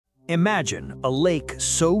Imagine a lake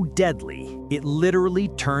so deadly, it literally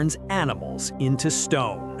turns animals into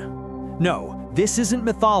stone. No, this isn't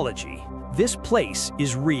mythology. This place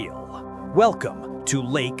is real. Welcome to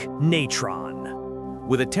Lake Natron.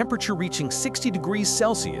 With a temperature reaching 60 degrees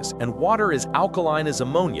Celsius and water as alkaline as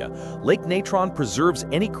ammonia, Lake Natron preserves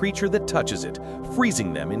any creature that touches it,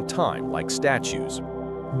 freezing them in time like statues.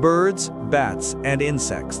 Birds, bats, and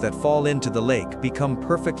insects that fall into the lake become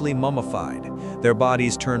perfectly mummified. Their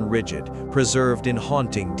bodies turn rigid, preserved in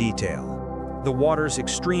haunting detail. The water's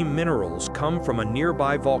extreme minerals come from a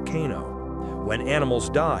nearby volcano. When animals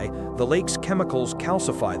die, the lake's chemicals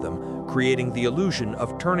calcify them, creating the illusion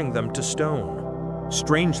of turning them to stone.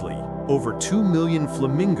 Strangely, over 2 million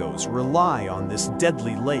flamingos rely on this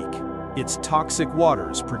deadly lake. Its toxic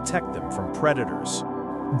waters protect them from predators.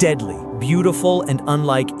 Deadly, beautiful, and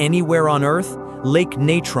unlike anywhere on Earth, Lake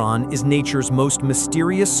Natron is nature's most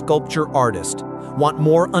mysterious sculpture artist. Want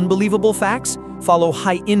more unbelievable facts? Follow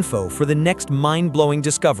High Info for the next mind-blowing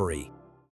discovery.